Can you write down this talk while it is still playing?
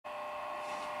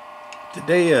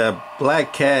Today a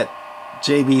Blackcat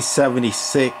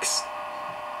JB-76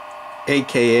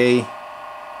 aka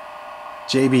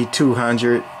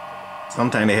JB-200.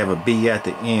 Sometimes they have a B at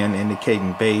the end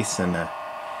indicating bass and a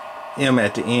M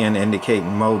at the end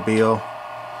indicating mobile.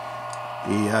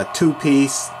 The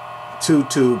two-piece,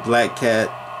 two-tube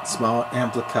Blackcat small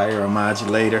amplifier or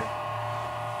modulator.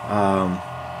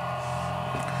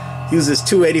 Uses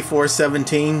two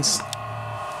 8417s,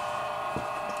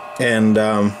 and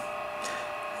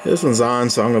this one's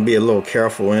on, so I'm going to be a little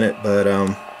careful in it,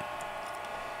 but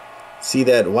see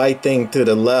that white thing to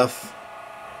the left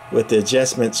with the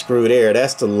adjustment screw there?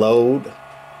 That's the load,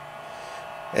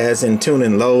 as in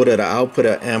tuning load of the output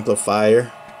of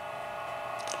amplifier.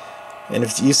 And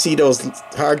if you see those,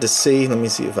 hard to see, let me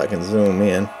see if I can zoom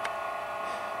in,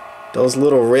 those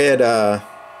little red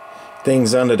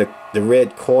things under the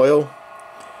red coil,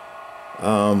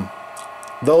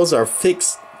 those are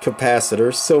fixed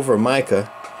capacitors, Silver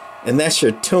Mica, and that's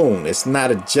your tune. It's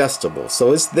not adjustable,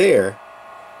 so it's there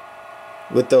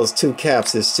with those two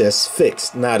caps. It's just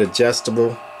fixed, not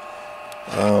adjustable.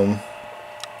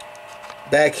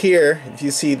 Back here, if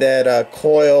you see that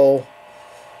coil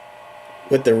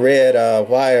with the red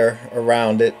wire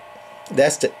around it,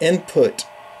 that's the input.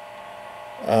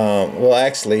 Well,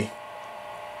 actually,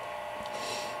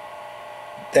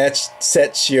 that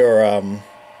sets your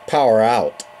power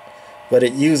out, but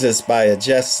it uses by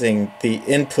adjusting the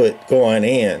input going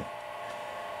in.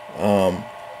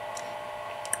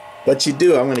 What you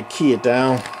do, I'm going to key it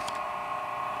down,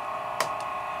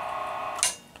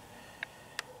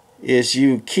 is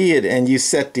you key it and you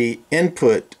set the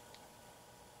input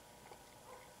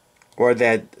or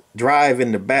that drive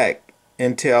in the back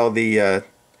until the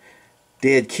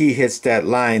dead key hits that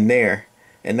line there,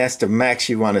 and that's the max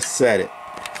you want to set it.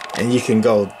 And you can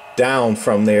go down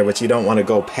from there, but you don't want to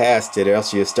go past it, or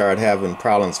else you start having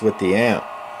problems with the amp.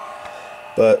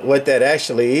 But what that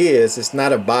actually is, it's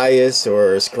not a bias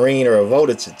or a screen or a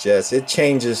voltage adjust. It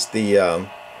changes the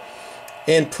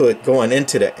input going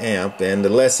into the amp, and the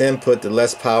less input, the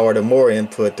less power, the more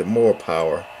input, the more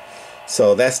power.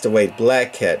 So that's the way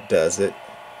Blackcat does it.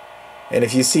 And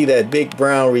if you see that big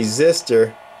brown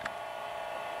resistor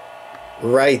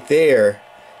right there,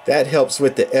 that helps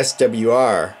with the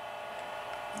SWR,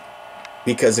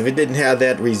 because if it didn't have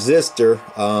that resistor,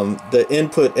 the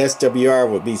input SWR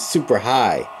would be super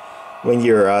high when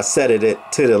you're setting it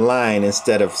to the line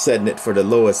instead of setting it for the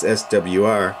lowest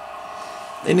SWR.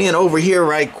 And then over here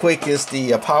right quick is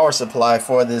the power supply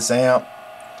for this amp.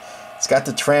 It's got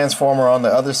the transformer on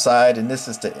the other side, and this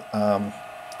is the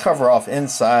cover off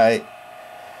inside.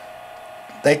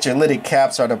 The electrolytic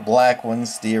caps are the black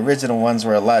ones. The original ones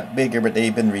were a lot bigger, but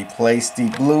they've been replaced. The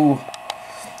blue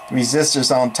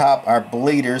resistors on top are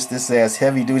bleeders. This has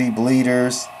heavy duty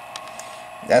bleeders.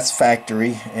 That's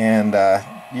factory. And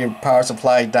your power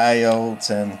supply diodes.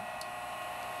 And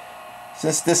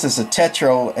since this is a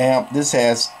tetrode amp, this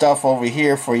has stuff over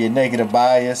here for your negative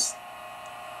bias.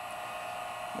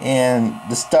 And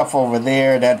the stuff over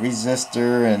there, that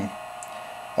resistor and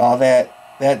all that,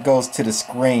 that goes to the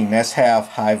screen. That's half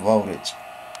high voltage.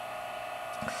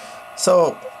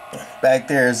 So back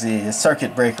there is the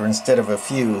circuit breaker instead of a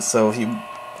fuse. So if you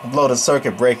blow the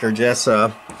circuit breaker, just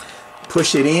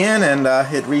push it in and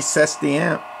it resets the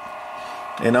amp.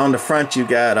 And on the front you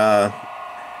got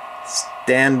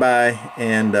standby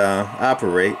and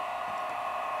operate.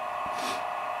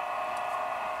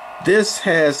 This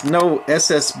has no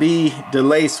SSB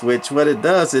delay switch. What it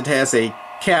does, it has a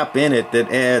cap in it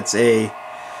that adds a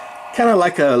kind of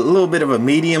like a little bit of a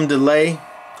medium delay.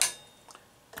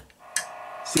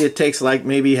 See, it takes like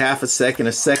maybe half a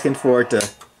second for it to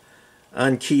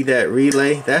unkey that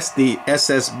relay. That's the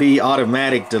SSB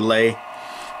automatic delay,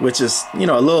 which is, you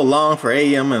know, a little long for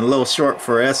AM and a little short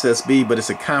for SSB, but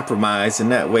it's a compromise,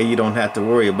 and that way you don't have to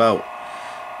worry about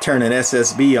turning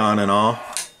SSB on and off.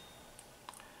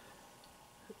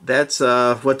 That's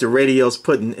what the radio's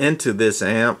putting into this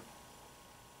amp.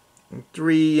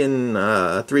 3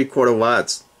 3/4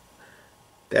 watts.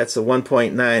 That's a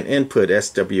 1.9 input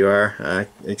SWR. I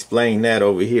explained that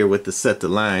over here with the set the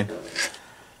line.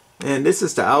 And this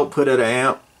is the output of the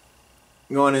amp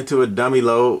going into a dummy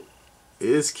load.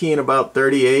 It's keying about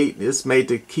 38. It's made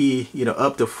to key, you know,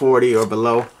 up to 40 or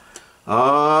below.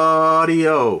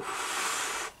 Audio.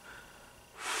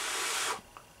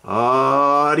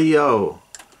 Audio.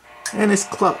 And it's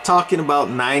talking about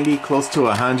 90, close to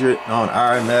 100 on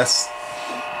RMS.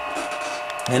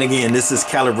 And again, this is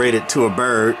calibrated to a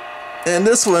bird. And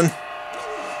this one,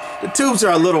 the tubes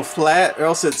are a little flat, or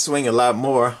else it'd swing a lot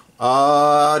more.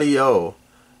 Audio.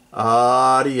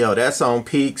 Audio. That's on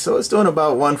peak, so it's doing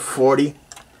about 140.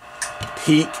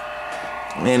 peak.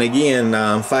 And again,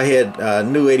 if I had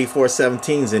new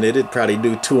 8417s in it, it'd probably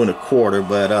do 2 1/4.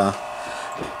 But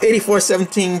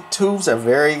 8417 tubes are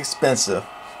very expensive.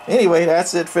 Anyway,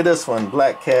 that's it for this one.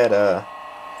 Blackcat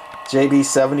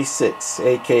JB-76,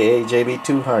 aka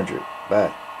JB-200.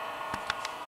 Bye.